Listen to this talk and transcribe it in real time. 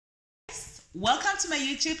Welcome to my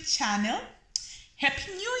YouTube channel.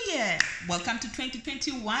 Happy New Year. Welcome to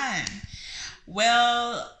 2021.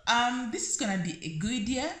 Well, this is gonna be a good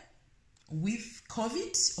year with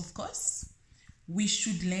COVID, of course. We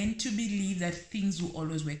should learn to believe that things will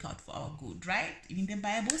always work out for our good, right? Even the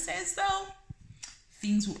Bible says so.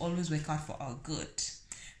 Things will always work out for our good.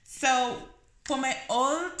 So, for my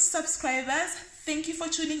old subscribers, thank you for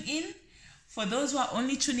tuning in. For those who are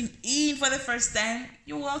only tuning in for the first time,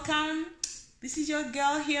 you're welcome. This is your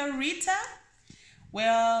girl here, Rita.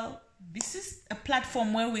 Well, this is a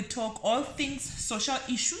platform where we talk all things social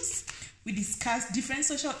issues. We discuss different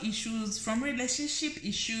social issues, from relationship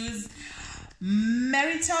issues,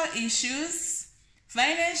 marital issues,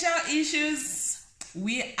 financial issues.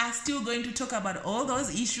 We are still going to talk about all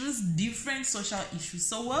those issues, different social issues.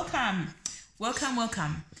 So welcome.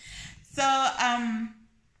 So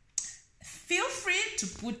feel free to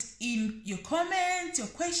put in your comments, your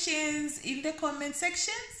questions in the comment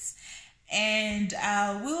sections, and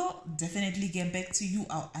I will definitely get back to you.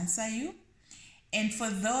 I'll answer you. And for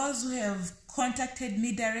those who have contacted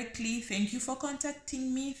me directly, thank you for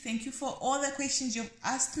contacting me. Thank you for all the questions you've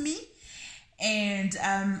asked me. And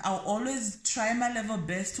I'll always try my level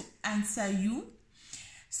best to answer you.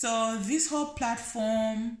 So this whole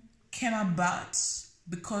platform came about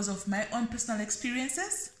because of my own personal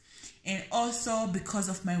experiences and also because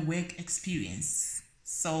of my work experience.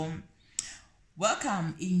 So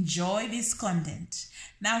welcome, enjoy this content.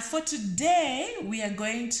 Now for today, we are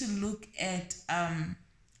going to look at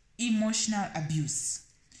emotional abuse.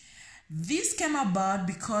 This came about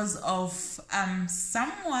because of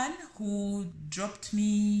someone who dropped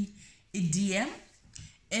me a DM,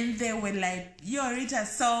 and they were like, yo Rita,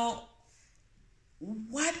 so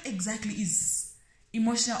what exactly is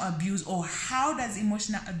emotional abuse, or how does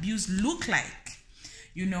emotional abuse look like?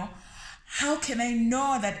 You know, how can I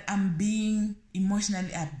know that I'm being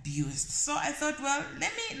emotionally abused? So I thought, well,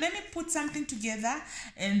 let me put something together,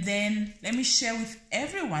 and then let me share with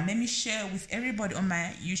everyone. Let me share with everybody on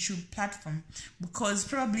my YouTube platform, because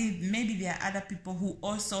probably maybe there are other people who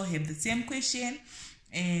also have the same question,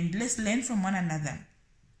 and let's learn from one another.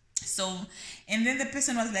 So, and then the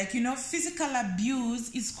person was like, you know, physical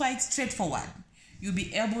abuse is quite straightforward. You'll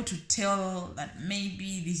be able to tell that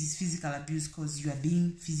maybe this is physical abuse because you are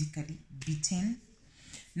being physically beaten.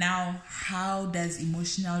 Now, how does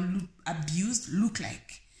emotional abuse look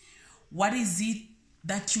like? What is it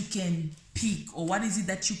that you can pick, or what is it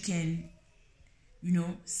that you can, you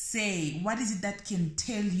know, say? What is it that can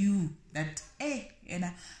tell you that, hey,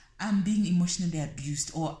 I'm being emotionally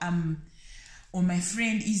abused, or my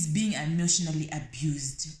friend is being emotionally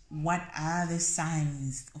abused? What are the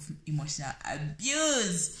signs of emotional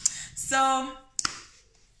abuse? So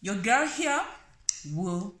your girl here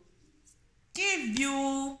will give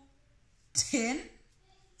you 10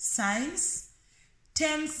 signs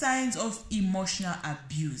of emotional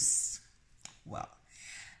abuse. Well,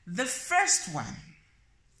 the first one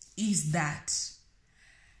is that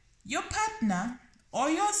your partner or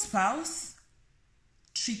your spouse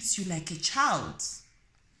treats you like a child.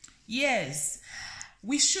 Yes,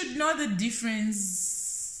 we should know the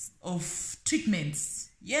difference of treatments.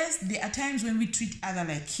 Yes, there are times when we treat other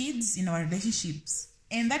like kids in our relationships,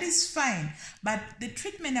 and that is fine. But the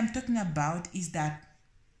treatment I'm talking about is that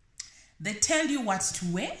they tell you what to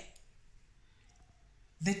wear.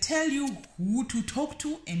 They tell you who to talk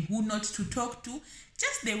to and who not to talk to,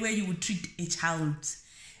 just the way you would treat a child.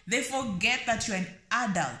 They forget that you're an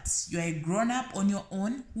adult, you're a grown-up on your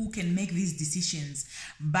own who can make these decisions.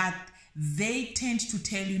 But they tend to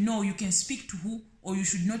tell you, no, you can speak to who, or you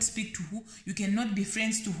should not speak to who. You cannot be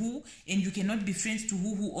friends to who, and you cannot be friends to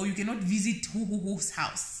who, or you cannot visit who's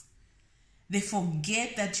house. They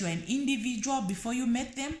forget that you're an individual before you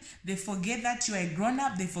met them. They forget that you're a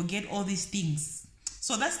grown-up. They forget all these things.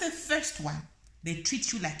 So that's the first one. They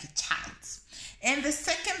treat you like a child. And the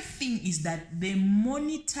second thing is that they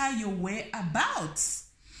monitor your whereabouts.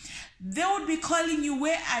 They would be calling you,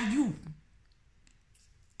 where are you?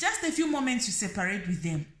 Just a few moments you separate with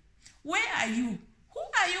them. Where are you? Who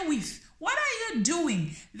are you with? What are you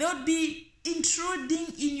doing? They would be intruding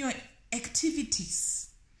in your activities.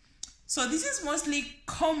 So this is mostly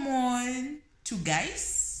common to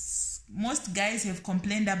guys. Most guys have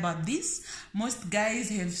complained about this. Most guys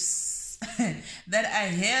have that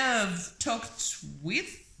I have talked with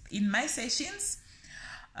in my sessions,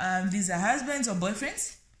 these are husbands or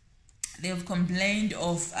boyfriends. They have complained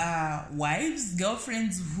of wives,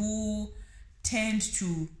 girlfriends who tend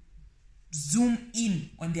to zoom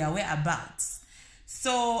in on their whereabouts.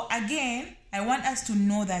 So again, I want us to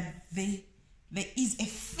know that there is a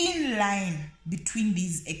thin line between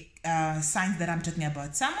these signs that I'm talking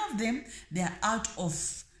about. Some of them, they are out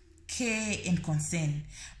of care and concern,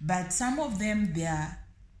 but some of them, they are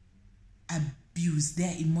abuse, they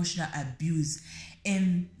are emotional abuse.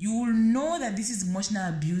 And you will know that this is emotional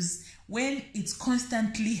abuse when it's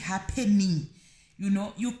constantly happening. You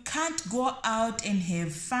know, you can't go out and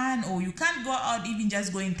have fun, or you can't go out even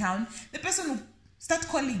just go in town. The person will start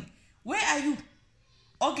calling. Where are you?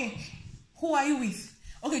 Okay, who are you with?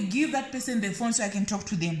 Okay, give that person the phone so I can talk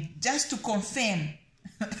to them, just to confirm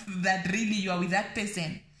that really you are with that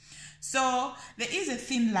person. So there is a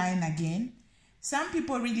thin line again. Some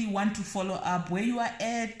people really want to follow up where you are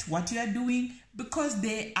at, what you are doing, because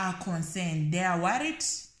they are concerned. They are worried,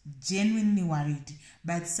 genuinely worried.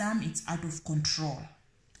 But some, it's out of control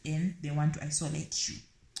and they want to isolate you,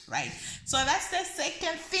 right? So that's the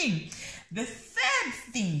second thing. The third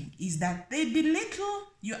thing is that they belittle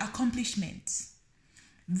your accomplishments.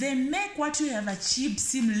 They make what you have achieved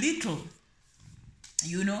seem little.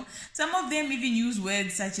 You know, some of them even use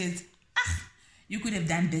words such as, you could have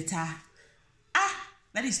done better.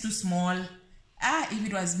 That is too small. If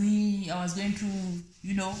it was me, I was going to,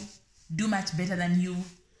 you know, do much better than you.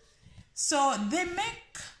 So they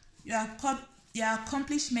make your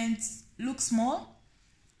accomplishments look small,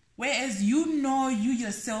 whereas you know you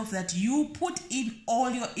yourself that you put in all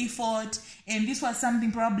your effort, and this was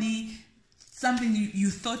something you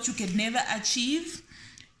thought you could never achieve,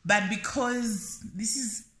 but because this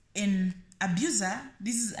is an abuser,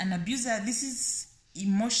 this is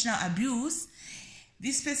emotional abuse,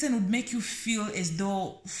 this person would make you feel as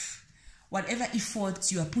though whatever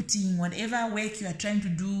efforts you are putting, whatever work you are trying to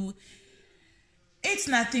do, it's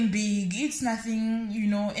nothing big, it's nothing, you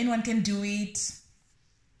know, anyone can do it.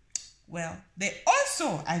 Well, they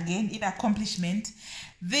also, again, in accomplishment,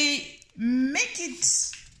 they make it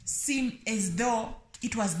seem as though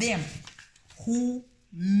it was them who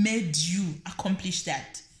made you accomplish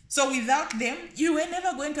that. So without them, you were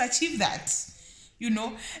never going to achieve that. You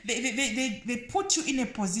know, they put you in a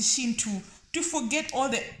position to forget all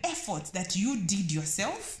the efforts that you did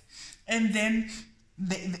yourself, and then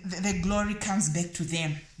the glory comes back to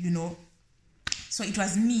them, you know. So it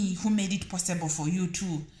was me who made it possible for you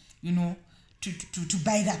to, you know, to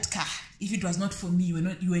buy that car. If it was not for me, you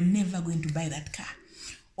were never going to buy that car.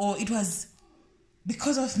 Or it was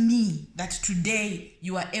because of me that today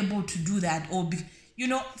you are able to do that. Or, you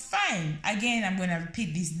know, fine. Again, I'm going to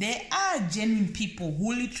repeat this. There are genuine people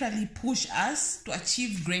who literally push us to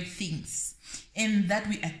achieve great things. And that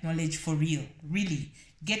we acknowledge for real, really.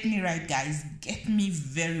 Get me right, guys. Get me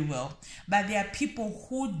very well. But there are people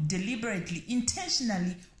who deliberately,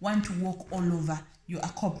 intentionally want to walk all over your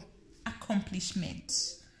accomplishment.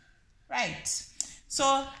 Right.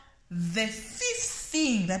 So the fifth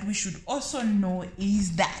thing that we should also know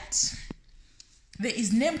is that there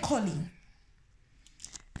is name calling.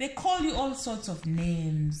 They call you all sorts of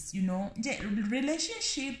names, you know.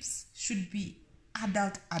 Relationships should be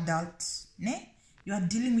adult. Ne? You are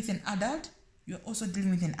dealing with an adult. You're also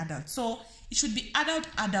dealing with an adult. So it should be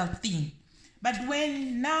adult thing. But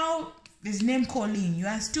when now there's name calling, you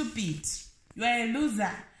are stupid, you are a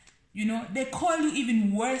loser, you know, they call you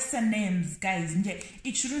even worse names, guys.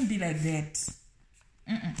 It shouldn't be like that.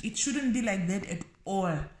 It shouldn't be like that at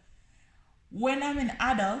all. When I'm an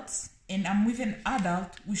adult and I'm with an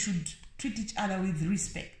adult, we should treat each other with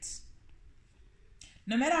respect.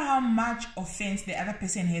 No matter how much offense the other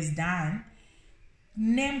person has done,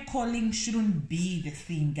 name calling shouldn't be the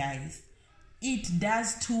thing, guys. It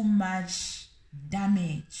does too much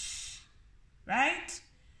damage, right?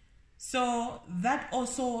 So that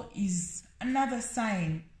also is another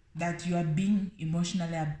sign that you are being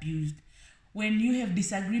emotionally abused. When you have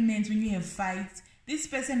disagreements, when you have fights, this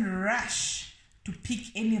person rush to pick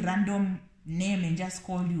any random name and just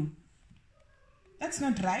call you. That's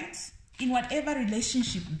not right. In whatever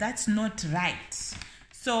relationship, that's not right.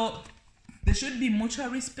 So there should be mutual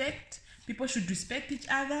respect. People should respect each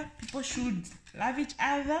other. People should love each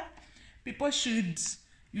other. People should,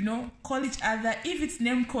 you know, call each other. If it's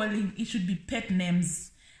name calling, it should be pet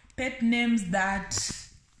names. Pet names that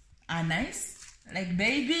are nice, like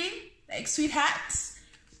baby, like sweetheart.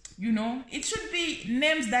 You know, it should be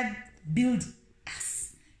names that build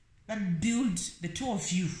us, that build the two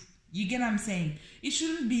of you. You get what I'm saying? It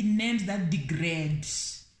shouldn't be names that degrade.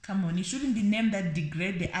 Come on, it shouldn't be names that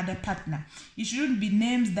degrade the other partner. It shouldn't be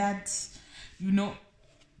names that, you know,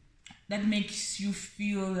 that makes you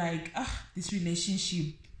feel like, this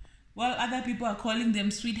relationship. Well, other people are calling them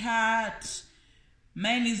sweetheart.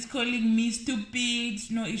 Mine is calling me stupid.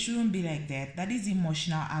 No, it shouldn't be like that. That is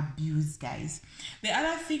emotional abuse, guys. The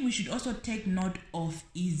other thing we should also take note of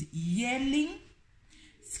is yelling,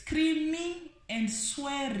 screaming and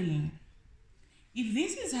swearing. If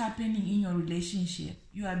this is happening in your relationship,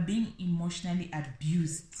 you are being emotionally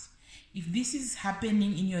abused. If this is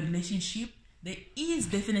happening in your relationship, there is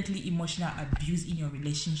definitely emotional abuse in your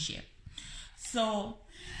relationship. So,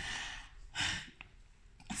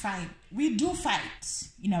 fine. We do fight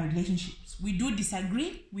in our relationships. We do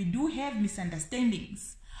disagree. We do have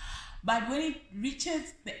misunderstandings. But when it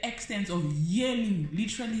reaches the extent of yelling,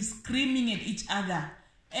 literally screaming at each other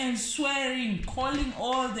and swearing, calling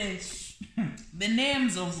all the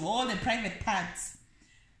names of all the private parts,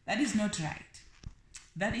 that is not right.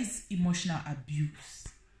 That is emotional abuse.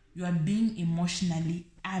 You are being emotionally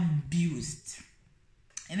abused.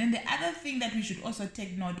 And then the other thing that we should also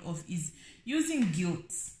take note of is using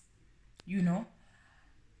guilt. You know,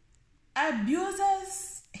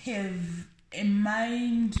 abusers have a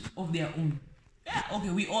mind of their own. Yeah, okay,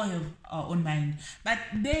 we all have our own mind. But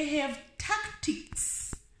they have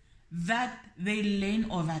tactics that they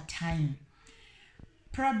learn over time.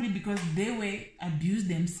 Probably because they were abused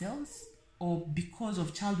themselves or because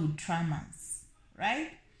of childhood traumas,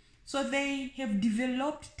 right? So they have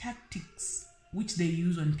developed tactics which they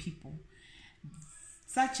use on people,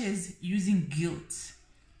 such as using guilt.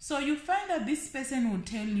 So you find that this person will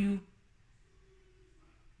tell you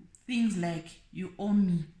things like, you owe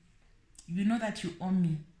me. You know that you owe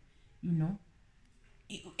me, you know.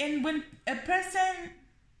 And when a person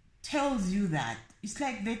tells you that, it's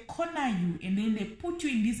like they corner you and then they put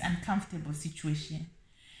you in this uncomfortable situation.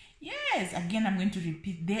 Yes, again, I'm going to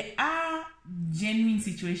repeat. There are genuine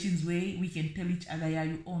situations where we can tell each other, yeah,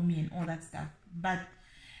 you owe me and all that stuff. But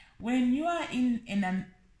when you are in an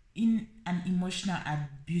emotional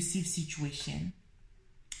abusive situation,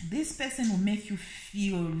 this person will make you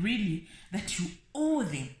feel really that you owe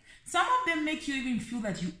them. Some of them make you even feel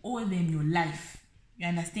that you owe them your life. You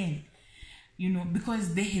understand? You know,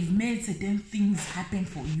 because they have made certain things happen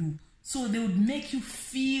for you. So they would make you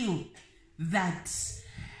feel that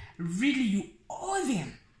really you owe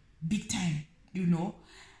them big time, you know.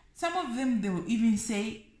 Some of them, they will even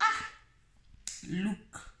say,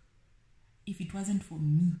 look, if it wasn't for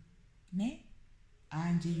me,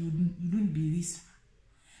 Anje, you wouldn't be this far.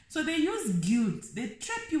 So they use guilt. They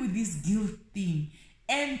trap you with this guilt thing.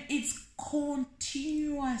 And it's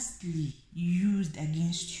continuously used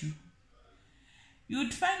against you.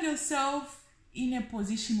 You'd find yourself in a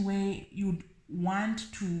position where you'd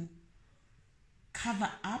want to cover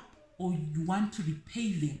up or you want to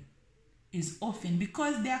repay them as often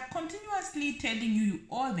because they are continuously telling you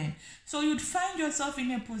owe them. So you'd find yourself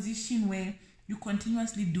in a position where you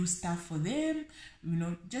continuously do stuff for them, you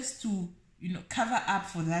know, just to, you know, cover up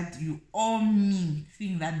for that you owe me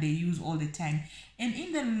thing that they use all the time. And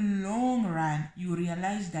in the long run, you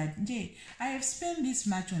realize that, I have spent this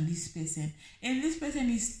much on this person, and this person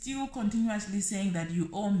is still continuously saying that you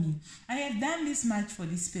owe me. I have done this much for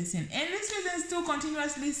this person, and this person still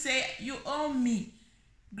continuously say you owe me.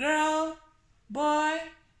 Girl, boy,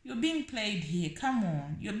 you're being played here. Come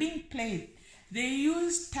on, you're being played. They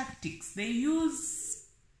use tactics. They use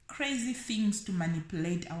crazy things to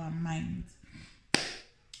manipulate our minds.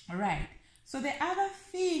 All right. So the other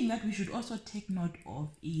thing that we should also take note of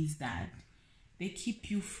is that they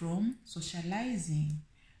keep you from socializing.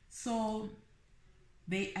 So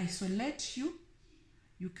they isolate you.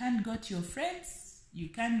 You can't go to your friends. You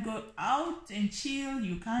can't go out and chill.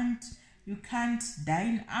 You can't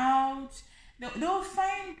dine out. They'll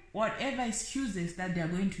find whatever excuses that they're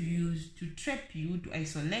going to use to trap you, to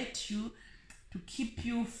isolate you, to keep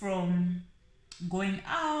you from going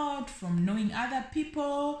out, from knowing other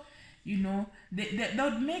people. You know,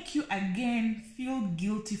 they'll make you again feel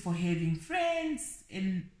guilty for having friends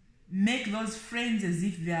and make those friends as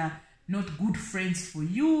if they are not good friends for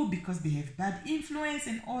you because they have bad influence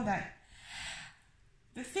and all that.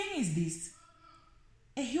 The thing is this: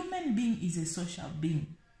 a human being is a social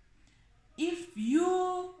being. If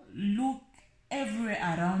you look everywhere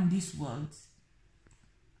around this world,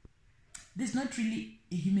 there's not really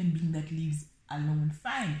a human being that lives alone.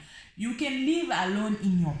 Fine, you can live alone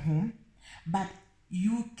in your home, but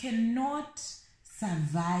you cannot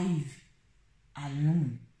survive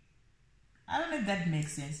alone. I don't know if that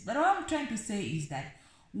makes sense, but what I'm trying to say is that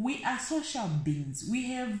we are social beings. We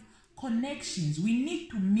have connections. We need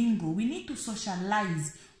to mingle. We need to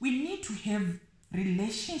socialize. We need to have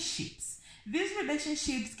relationships. These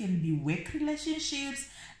relationships can be work relationships.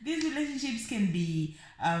 These relationships can be,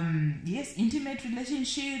 intimate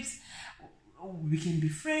relationships. We can be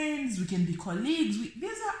friends. We can be colleagues.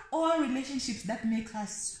 These are all relationships that make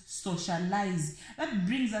us socialize, that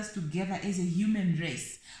brings us together as a human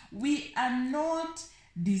race. We are not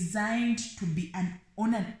designed to be an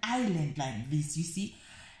on an island like this. You see,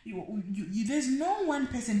 there's no one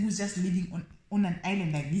person who's just living on an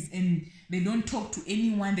island like this and they don't talk to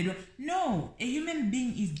anyone. No, a human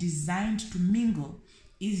being is designed to mingle,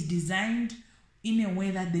 is designed in a way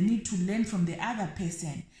that they need to learn from the other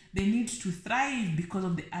person. They need to thrive because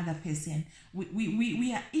of the other person.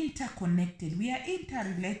 We are interconnected. We are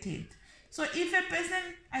interrelated. So if a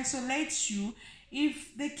person isolates you,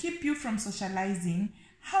 if they keep you from socializing,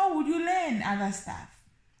 how will you learn other stuff?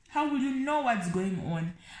 How will you know what's going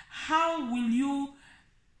on? How will you,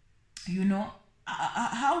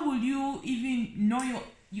 how will you even know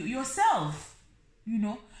yourself?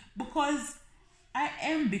 Because I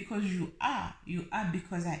am because you are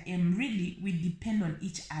because I am. Really, we depend on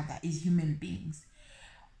each other as human beings.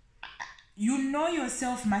 You know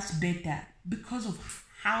yourself much better because of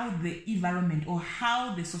how the environment or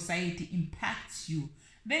how the society impacts you.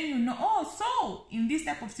 Then you know, so in this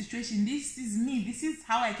type of situation, this is me. This is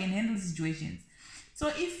how I can handle situations.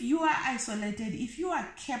 So if you are isolated, if you are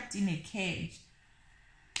kept in a cage,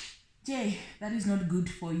 that is not good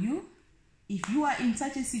for you. If you are in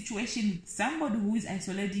such a situation with somebody who is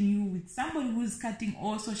isolating you, with somebody who is cutting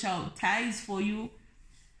all social ties for you,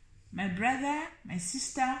 my brother, my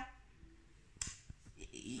sister,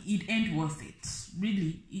 it ain't worth it.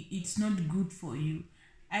 Really, it's not good for you.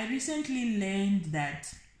 I recently learned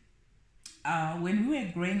that when we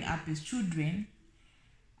were growing up as children,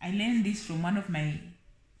 I learned this from one of my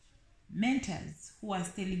mentors who was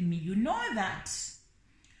telling me, that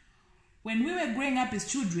when we were growing up as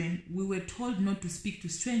children, we were told not to speak to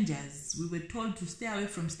strangers. We were told to stay away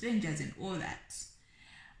from strangers and all that.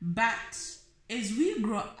 But as we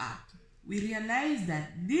grow up, we realize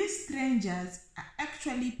that these strangers are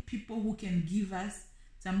actually people who can give us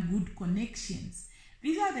some good connections.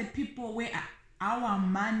 These are the people where our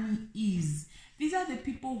money is. These are the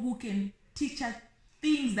people who can teach us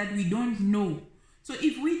things that we don't know. So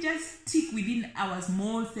if we just stick within our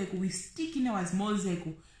small circle, we stick in our small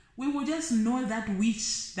circle, we will just know that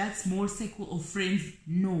small circle of friends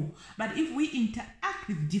know. But if we interact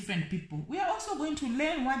with different people, we are also going to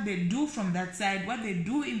learn what they do from that side, what they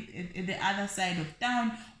do in the other side of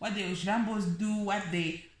town, what the Oshrambos do, what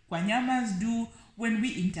the Kwanyamas do when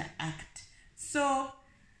we interact. So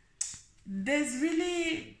there's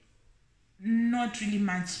really not really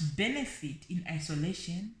much benefit in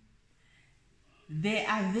isolation. They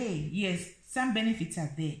are there. Yes, some benefits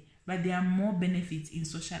are there, but there are more benefits in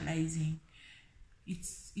socializing.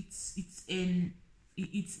 It's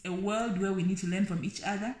a world where we need to learn from each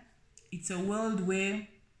other. It's a world where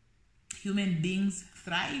human beings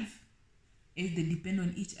thrive if they depend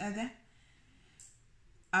on each other.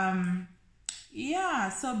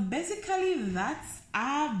 So basically that's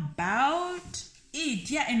about it.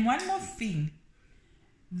 Yeah, and one more thing.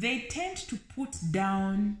 They tend to put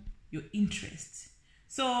down your interests.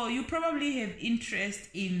 So you probably have interest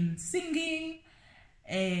in singing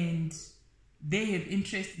and they have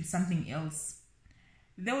interest in something else.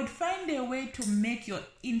 They would find a way to make your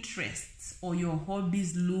interests or your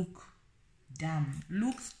hobbies look dumb,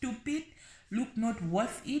 look stupid, look not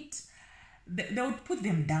worth it. They would put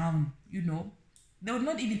them down, They would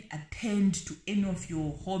not even attend to any of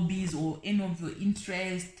your hobbies or any of your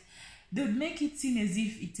interests. They would make it seem as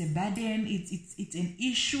if it's a burden, it's an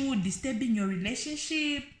issue, disturbing your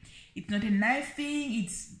relationship. It's not a nice thing.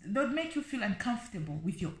 They would make you feel uncomfortable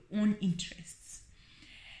with your own interests.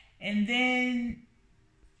 And then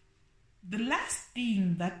the last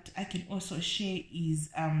thing that I can also share is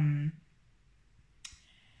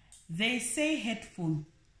they say hurtful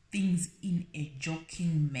things in a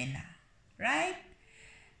joking manner, right?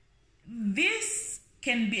 This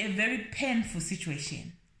can be a very painful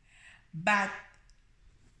situation, but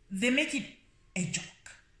they make it a joke,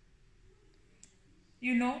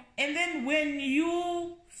 and then when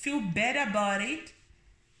you feel bad about it,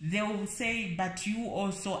 they will say, but you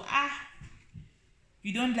also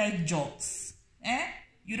you don't like jokes,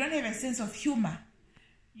 you don't have a sense of humor,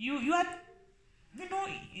 you are,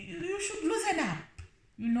 you should loosen up,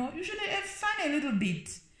 you should have fun a little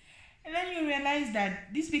bit. And then you realize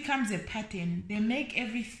that this becomes a pattern. They make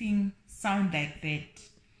everything sound like that.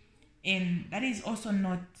 And that is also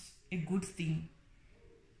not a good thing.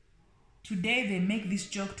 Today they make this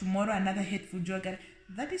joke, tomorrow another hateful joke.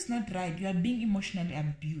 That is not right. You are being emotionally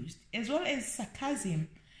abused. As well as sarcasm.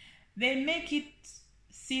 They make it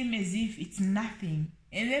seem as if it's nothing.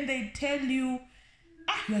 And then they tell you,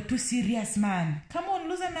 you are too serious, man. Come on,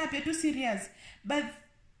 loosen up, you're too serious. But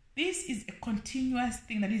this is a continuous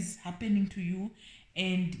thing that is happening to you.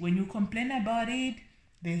 And when you complain about it,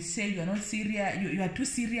 they say you are not serious, you are too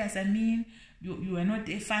serious. you are not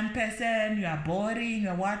a fun person, you are boring, you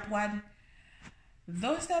are what.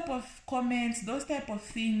 Those type of comments, those type of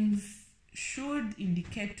things should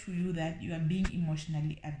indicate to you that you are being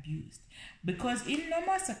emotionally abused. Because in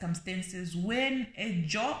normal circumstances, when a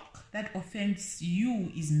joke that offends you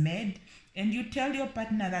is made and you tell your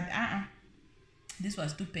partner that this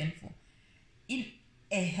was too painful, in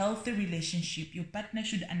a healthy relationship, your partner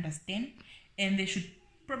should understand and they should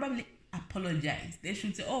probably apologize. They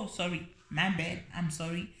should say, oh, sorry, my bad, I'm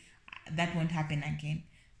sorry, that won't happen again.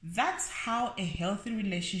 That's how a healthy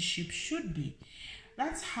relationship should be.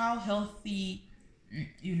 That's how healthy,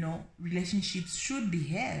 relationships should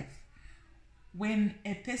behave. When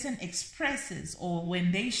a person expresses or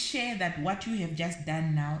when they share that what you have just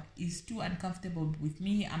done now is too uncomfortable with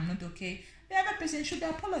me, I'm not okay, the other person should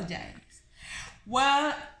apologize.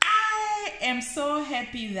 Well, I am so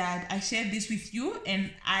happy that I shared this with you,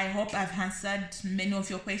 and I hope I've answered many of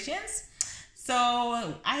your questions.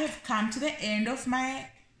 So I have come to the end of my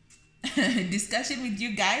discussion with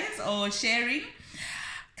you guys, or sharing.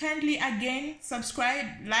 Kindly again subscribe,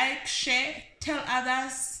 like, share, tell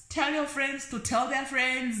others, tell your friends to tell their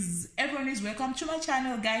friends. Everyone is welcome to my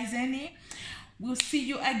channel, guys. We'll see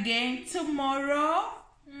you again tomorrow.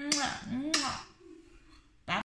 Mwah, mwah.